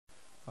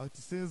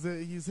He says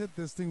he's hit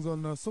these things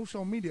on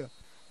social media,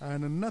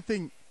 and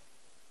nothing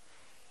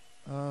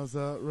is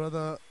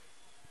rather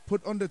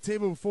put on the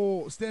table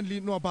for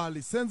Stanley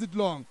Nwabali. Sends it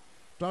long,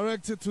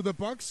 directed to the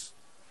box,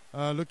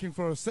 looking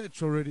for a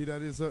set already.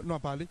 That is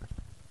Nwabali.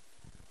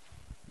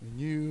 A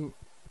new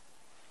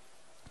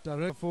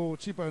director for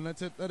Chippa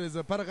United. That is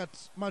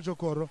Paragat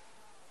Majokoro,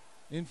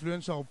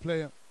 influential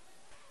player.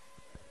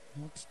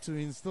 Not to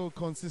instill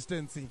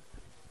consistency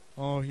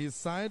on his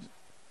side.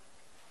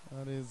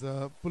 That is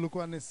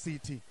Polokwane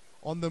City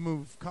on the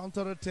move.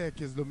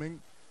 Counter-attack is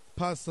looming.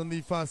 Pass on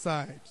the far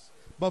side.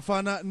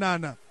 Bafana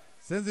Nana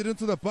sends it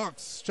into the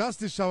box.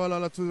 Justice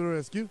Shawalala to the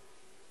rescue.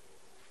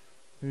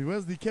 He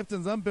wears the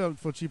captain's armbelt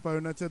for Chippa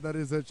United. That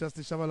is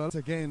Justice Shawalala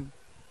again.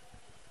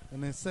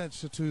 And a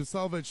search to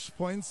salvage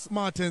points.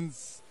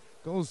 Martins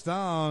goes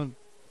down.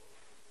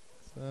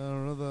 So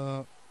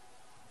rather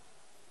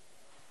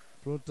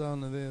brought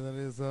down there. That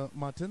is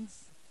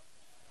Martins,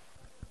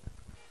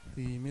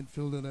 the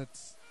midfielder that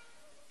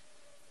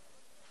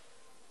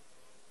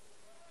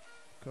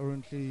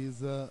currently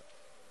is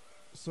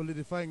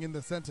solidifying in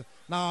the center.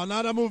 Now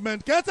another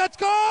movement. Gets it,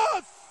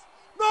 scores!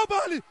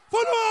 Nobody!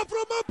 Follow up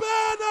from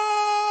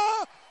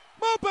Mabena!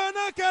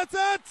 Mabena gets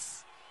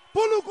it!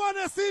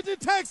 Polokwane City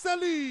takes the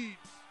lead.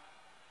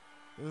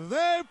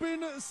 They've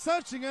been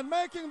searching and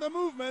making the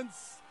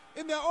movements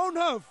in their own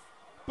half.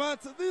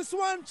 But this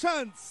one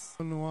chance.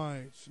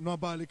 Wide.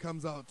 Nwabali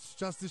comes out.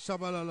 Justice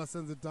Shabalala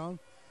sends it down.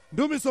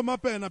 Ndumiso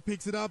Mapena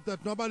picks it up.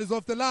 That Nwabali's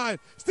off the line.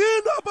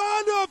 Still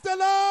Nwabali off the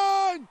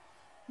line.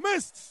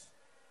 Missed.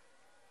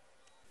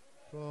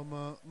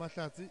 From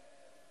Mahlati.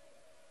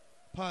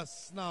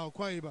 Pass now.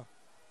 Kaizer.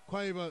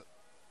 Kaizer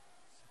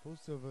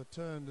supposed to have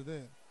turned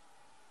there.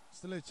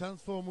 Still a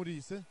chance for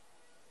Murise.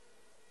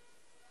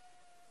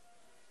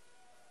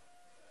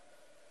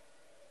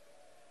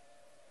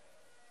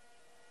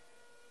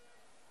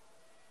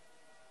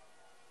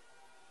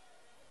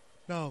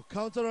 Now,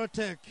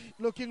 counter-attack,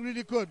 looking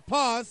really good.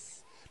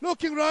 Pass,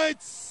 looking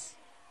right.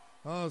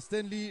 Oh,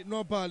 Stanley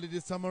Nwabali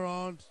this time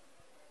around.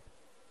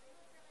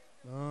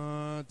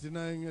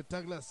 Denying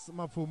Douglas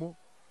Mafumo.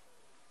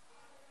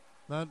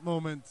 That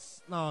moment.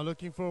 Now,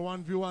 looking for a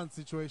 1v1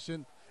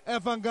 situation.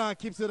 Evanga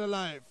keeps it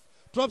alive.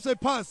 Drops a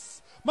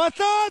pass.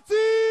 Matlati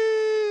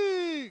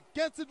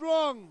gets it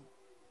wrong.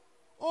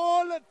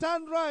 All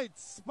done right,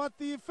 but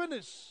the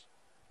finish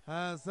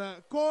has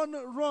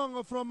gone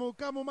wrong from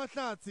Ukamo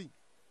Matlati.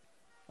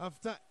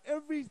 After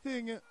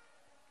everything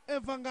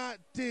Evanga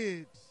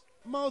did,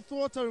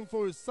 mouth-watering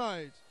for his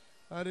side,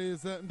 that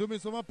is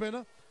Ndumiso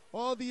Mapena.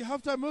 All the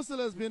halftime whistle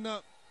has been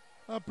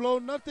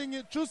blown.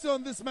 Nothing juicy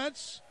on this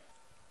match.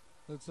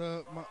 It's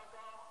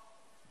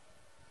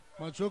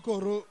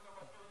Majokoro.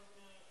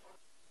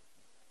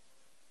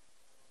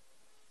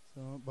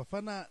 So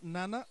Bafana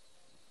Nana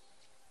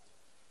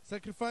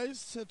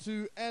sacrifice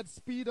to add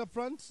speed up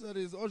front. That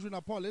is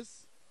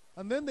Ojwinapolis.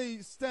 And then they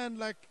stand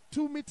like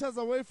 2 meters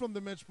away from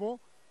the match ball.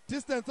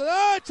 Distance.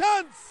 Ah,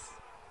 chance!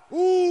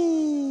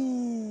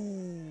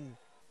 Ooh!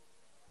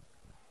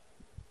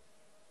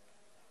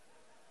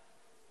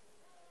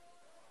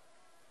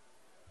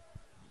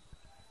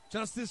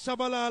 Justice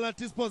Shabalala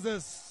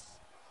dispossessed.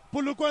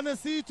 Polokwane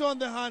City on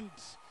the hunt.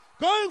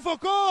 Going for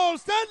goal.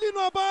 Stanley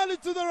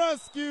Nwabali to the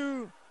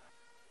rescue.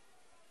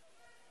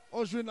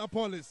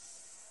 Ojwinapolis.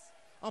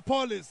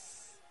 Apolis.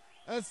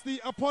 That's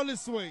the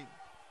Apolis way.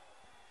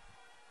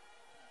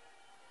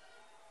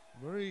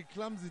 Very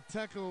clumsy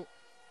tackle.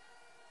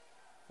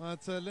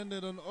 That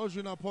landed on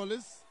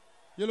Ojwinapolis.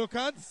 Yellow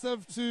card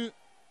served to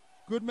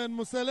Goodman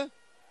Musele.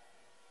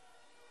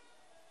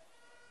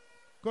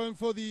 Going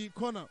for the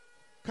corner.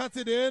 Cuts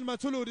it in.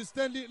 Matuludi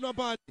Stanley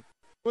Nwabali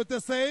with the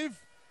save.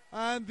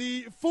 And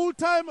the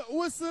full-time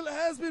whistle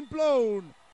has been blown.